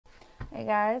Hey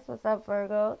guys, what's up,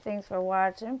 Virgo? Thanks for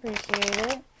watching.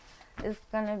 Appreciate it. It's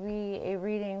going to be a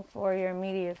reading for your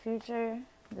immediate future,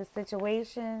 the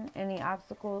situation, any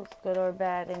obstacles, good or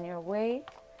bad, in your way,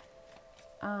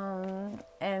 and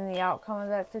the outcome of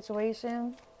that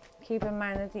situation. Keep in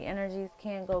mind that the energies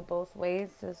can go both ways.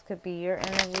 This could be your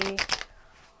energy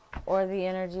or the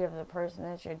energy of the person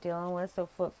that you're dealing with, so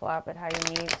flip-flop it how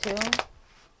you need to.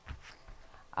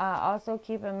 Also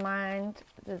keep in mind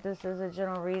that this is a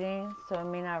general reading, so it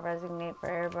may not resonate for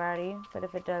everybody, but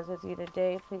if it does with you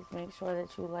today, please make sure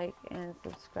that you like and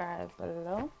subscribe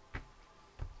below.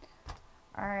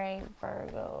 Alright,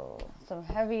 Virgo, some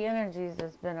heavy energies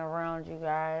that's been around you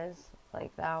guys,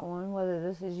 like that one, whether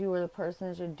this is you or the person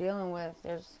that you're dealing with.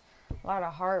 There's a lot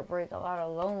of heartbreak, a lot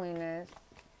of loneliness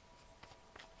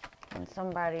on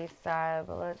somebody's side,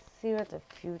 but let's see what the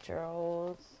future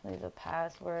holds. Leave the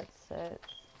past where it sits.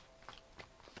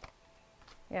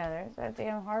 Yeah, there's that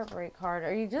damn heartbreak card.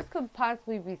 Or you just could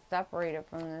possibly be separated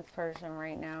from this person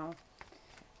right now.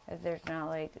 If there's not,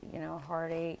 like, you know,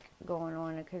 heartache going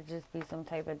on, it could just be some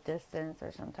type of distance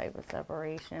or some type of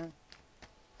separation.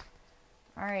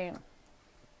 Alright.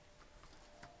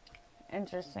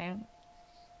 Interesting.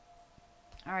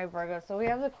 Alright, Virgo. So we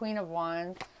have the Queen of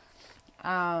Wands.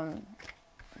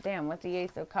 Damn, with the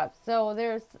Ace of Cups. So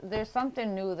there's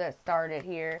something new that started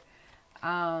here.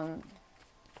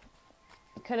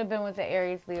 It could have been with the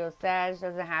Aries, Leo, Sag.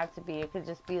 Doesn't have to be. It could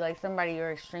just be like somebody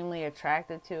you're extremely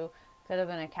attracted to. Could have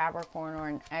been a Capricorn or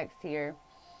an ex here.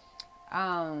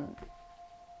 The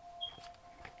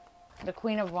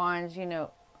Queen of Wands, you know,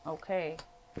 okay.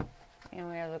 And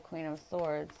we have the Queen of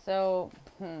Swords. So,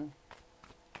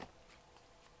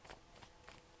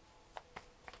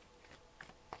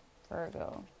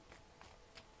 Virgo.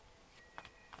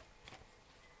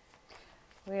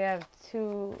 We have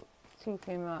two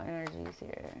female energies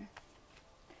here.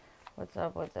 What's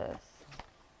up with this?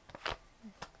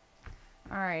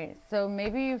 Alright, so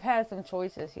maybe you've had some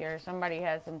choices here. Somebody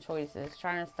has some choices,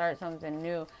 trying to start something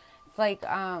new. It's like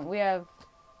we have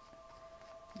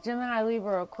Gemini,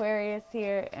 Libra, Aquarius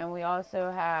here, and we also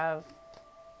have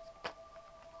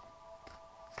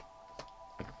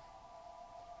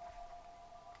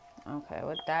okay,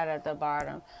 with that at the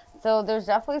bottom. So there's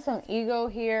definitely some ego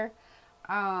here.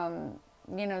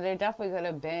 You know, there definitely could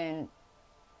have been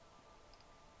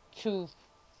two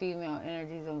female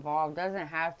energies involved. Doesn't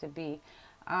have to be.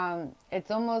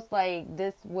 It's almost like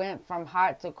this went from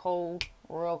hot to cold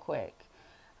real quick.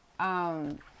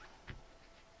 Because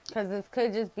this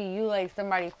could just be you, like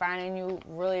somebody finding you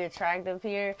really attractive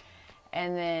here,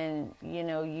 and then, you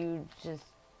know, you just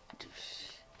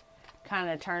kind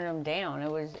of turn them down.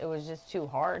 It was just too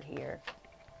hard here.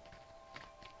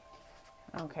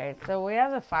 Okay, so we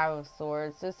have the Five of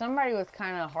Swords. So somebody was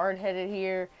kind of hard-headed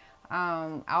here,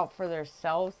 out for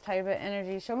themselves type of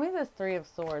energy. Show me this Three of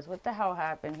Swords. What the hell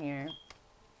happened here?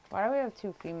 Why do we have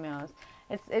two females?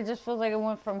 It just feels like it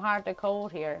went from hot to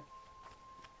cold here.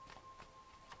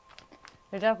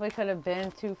 There definitely could have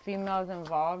been two females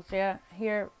involved, yeah,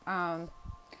 here,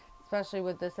 especially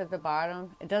with this at the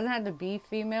bottom. It doesn't have to be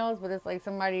females, but it's like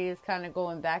somebody is kind of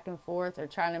going back and forth or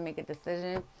trying to make a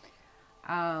decision.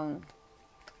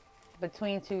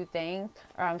 Between two things,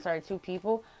 or I'm sorry, two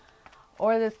people.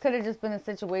 Or this could have just been a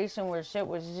situation where shit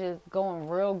was just going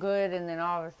real good and then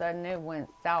all of a sudden it went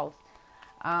south.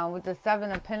 With the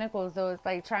Seven of Pentacles, though, it's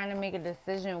like trying to make a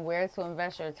decision where to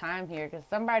invest your time here, because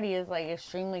somebody is like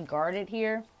extremely guarded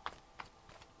here.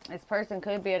 This person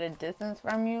could be at a distance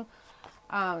from you.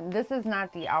 This is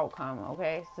not the outcome,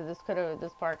 okay? So this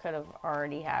part could have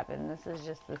already happened. This is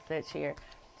just the sitch here.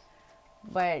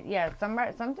 But yeah,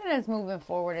 something is moving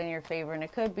forward in your favor, and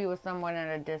it could be with someone at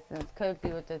a distance, could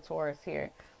be with the Taurus here.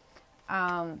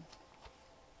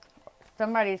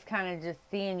 Somebody's kind of just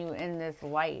seeing you in this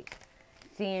light,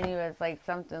 seeing you as like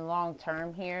something long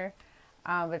term here.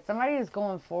 But somebody is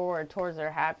going forward towards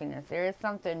their happiness. There is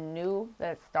something new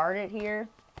that started here.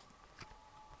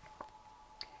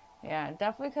 Yeah, it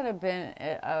definitely could have been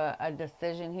a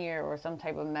decision here, or some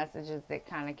type of messages that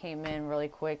kind of came in really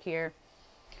quick here.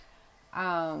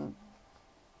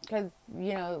 Because,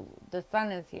 you know, the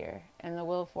Sun is here and the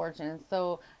Wheel of Fortune.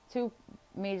 So two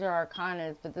major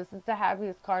arcanas, but this is the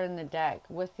happiest card in the deck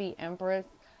with the Empress.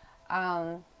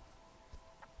 You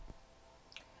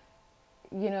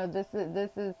know, this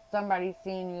is somebody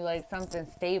seeing you like something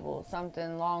stable,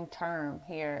 something long term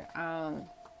here.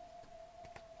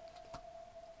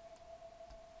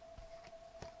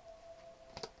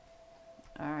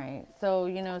 Alright, so,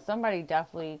 you know, somebody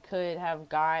definitely could have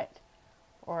got,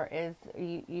 or is,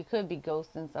 you could be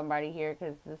ghosting somebody here,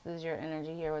 because this is your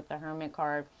energy here with the Hermit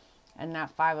card. and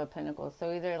not Five of Pentacles.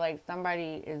 So either like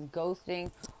somebody is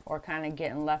ghosting or kind of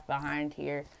getting left behind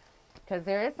here, because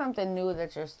there is something new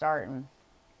that you're starting,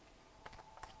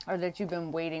 or that you've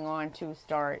been waiting on to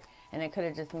start, and it could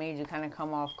have just made you kind of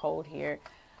come off cold here.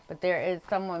 But there is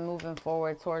someone moving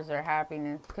forward towards their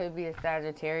happiness. Could be a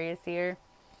Sagittarius here,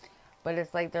 but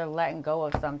it's like they're letting go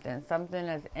of something. Something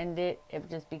has ended. It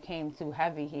just became too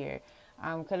heavy here.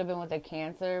 Could have been with a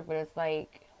Cancer, but it's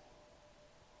like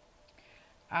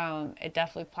it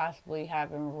definitely possibly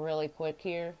happened really quick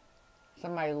here.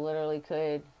 Somebody literally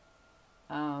could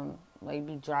like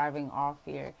be driving off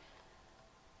here.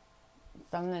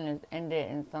 Something is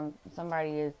ended, and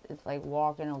somebody is like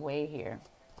walking away here.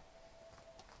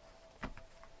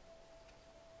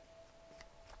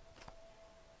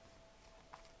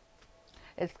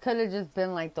 It could have just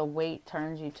been like the weight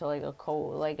turns you to like a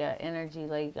cold, like a energy,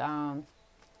 like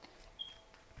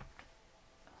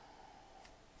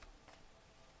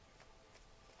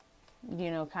you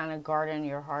know, kind of guarding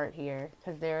your heart here,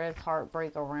 because there is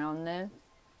heartbreak around this.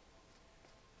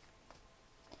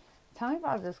 Tell me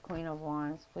about this Queen of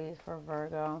Wands, please, for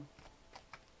Virgo.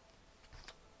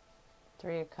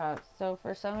 Three of Cups. So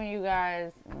for some of you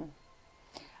guys,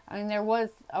 I mean, there was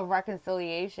a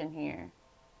reconciliation here.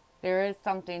 There is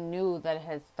something new that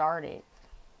has started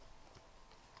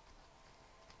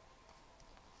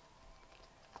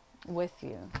with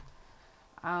you.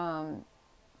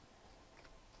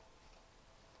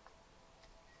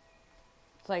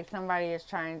 It's like somebody is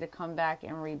trying to come back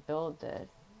and rebuild this.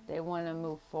 They want to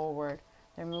move forward.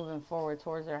 They're moving forward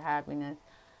towards their happiness.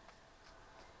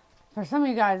 For some of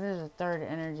you guys, there's a third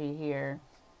energy here.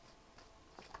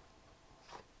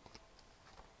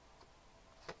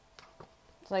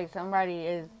 It's like somebody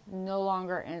is no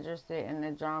longer interested in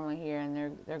the drama here,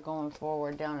 and they're going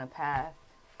forward down a path.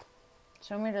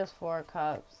 Show me this Four of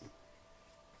Cups.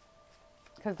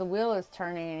 Because the wheel is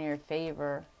turning in your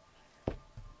favor.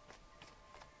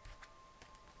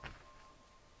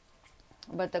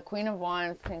 But the Queen of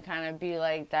Wands can kind of be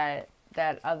like that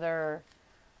other,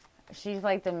 she's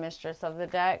like the mistress of the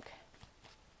deck.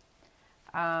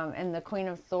 And the Queen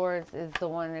of Swords is the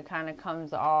one that kind of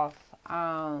comes off.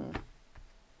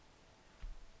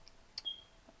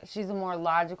 She's a more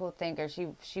logical thinker.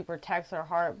 She protects her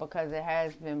heart because it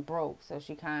has been broke. So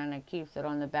she kind of keeps it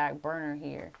on the back burner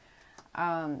here.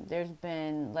 There's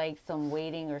been like some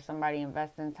waiting, or somebody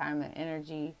investing time and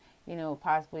energy, you know,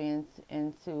 possibly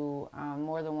into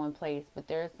more than one place. But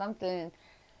there's some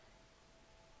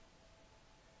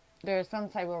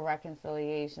type of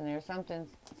reconciliation. There's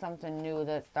something new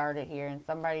that started here, and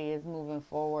somebody is moving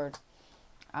forward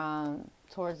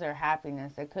towards their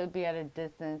happiness. It could be at a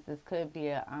distance. This could be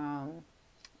a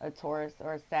Taurus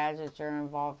or a Sag that you're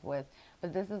involved with.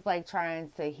 But this is like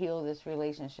trying to heal this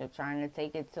relationship, trying to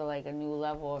take it to like a new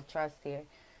level of trust here.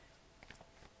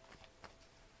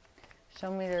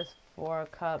 Show me this Four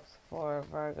of Cups for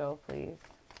Virgo, please.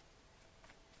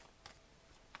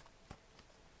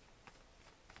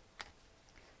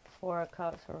 Four of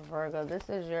Cups for Virgo. This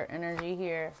is your energy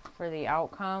here for the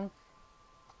outcome.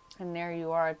 And there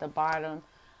you are at the bottom,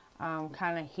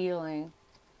 kind of healing,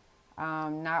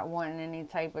 not wanting any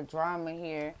type of drama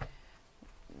here.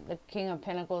 The King of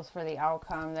Pentacles for the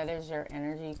outcome. That is your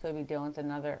energy. You could be dealing with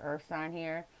another earth sign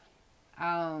here.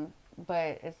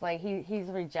 But it's like he's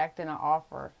rejecting an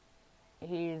offer.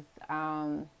 He's,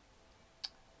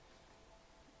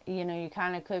 you know, you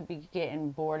kind of could be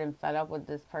getting bored and fed up with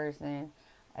this person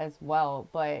as well.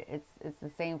 But it's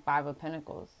the same Five of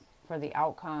Pentacles for the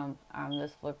outcome.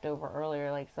 This flipped over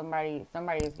earlier. Like somebody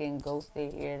is getting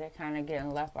ghosted here. They're kind of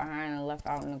getting left behind and left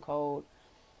out in the cold.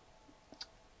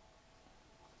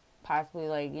 Possibly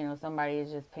like, you know, somebody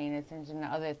is just paying attention to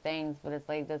other things, but it's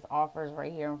like this offer is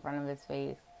right here in front of his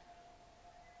face.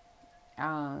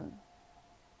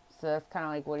 So that's kind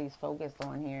of like what he's focused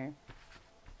on here.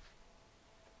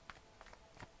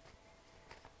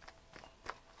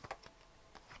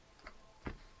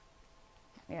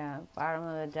 Yeah, bottom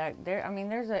of the deck. There, I mean,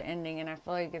 there's an ending, and I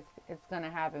feel like it's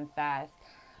gonna happen fast,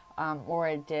 or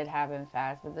it did happen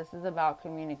fast. But this is about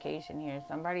communication here.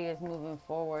 Somebody is moving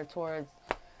forward towards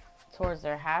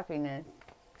their happiness,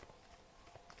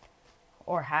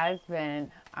 or has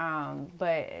been,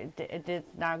 but it's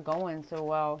not going so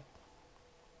well.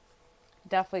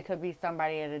 Definitely could be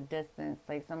somebody at a distance,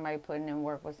 like somebody putting in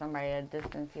work with somebody at a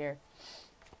distance here.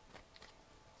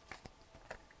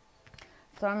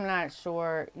 So I'm not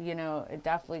sure, you know, it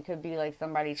definitely could be like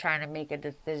somebody trying to make a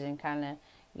decision, kind of,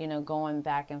 you know, going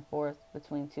back and forth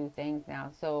between two things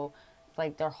now. So it's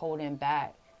like they're holding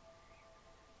back.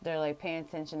 They're like paying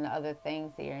attention to other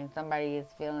things here, and somebody is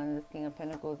feeling, this King of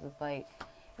Pentacles is like,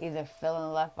 either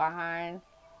feeling left behind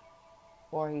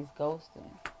or he's ghosting.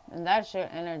 And that's your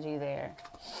energy there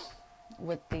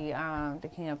with the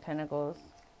King of Pentacles.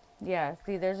 Yeah,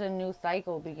 see, there's a new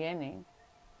cycle beginning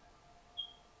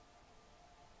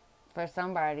for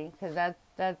somebody, because that's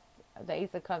the Ace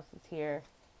of Cups is here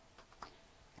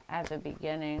at the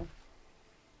beginning.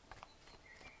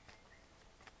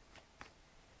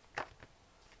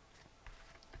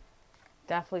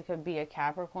 Definitely could be a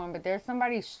Capricorn, but there's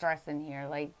somebody stressing here,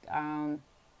 like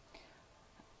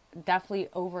definitely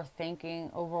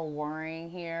overthinking, over worrying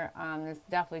here. This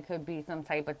definitely could be some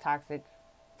type of toxic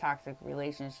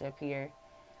relationship here.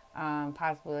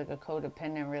 Possibly like a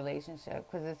codependent relationship,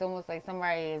 because it's almost like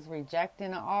somebody is rejecting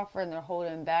an offer and they're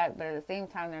holding back, but at the same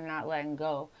time they're not letting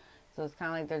go. So it's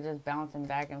kind of like they're just bouncing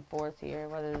back and forth here.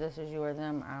 Whether this is you or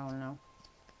them, I don't know.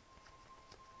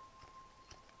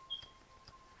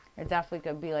 It definitely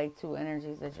could be like two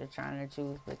energies that you're trying to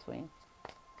choose between.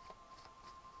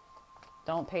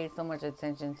 Don't pay so much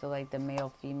attention to like the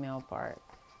male-female part.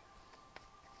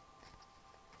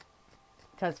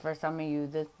 Because for some of you,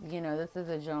 this, you know, this is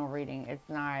a general reading. It's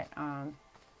not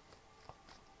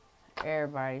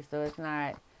everybody. So it's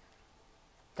not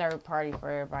third party for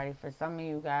everybody. For some of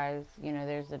you guys, you know,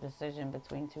 there's a decision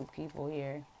between two people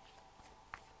here.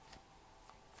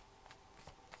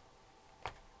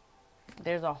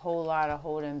 There's a whole lot of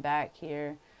holding back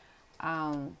here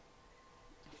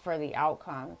for the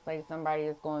outcome. It's like somebody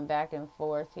is going back and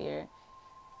forth here,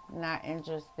 not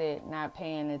interested, not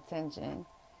paying attention,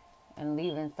 and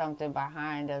leaving something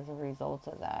behind as a result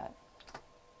of that.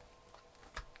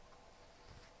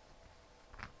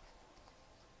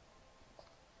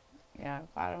 Yeah,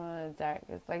 bottom of the deck.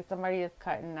 It's like somebody is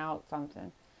cutting out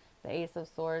something. The Ace of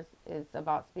Swords is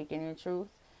about speaking your truth.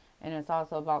 And it's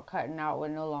also about cutting out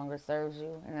what no longer serves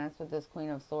you. And that's what this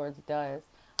Queen of Swords does.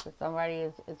 But somebody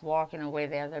is walking away.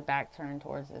 They have their back turned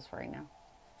towards this right now.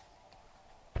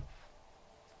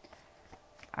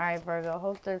 Alright, Virgo.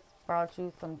 Hope this brought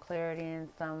you some clarity in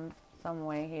some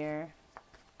way here.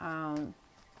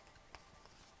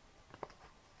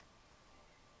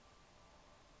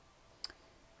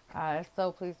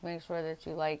 So please make sure that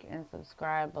you like and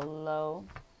subscribe below.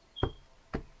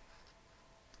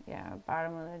 Yeah,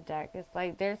 bottom of the deck. It's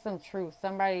like there's some truth.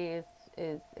 Somebody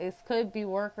it could be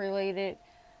work related.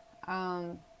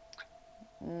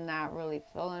 Not really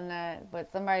feeling that,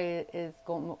 but somebody is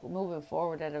moving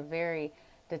forward at a very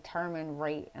determined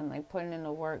rate and like putting in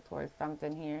the work towards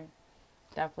something here.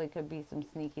 Definitely could be some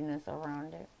sneakiness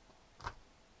around it,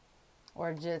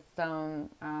 or just some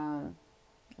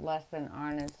less than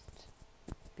honest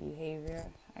behavior,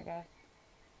 I guess.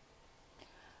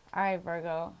 All right,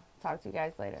 Virgo. Talk to you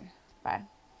guys later. Bye.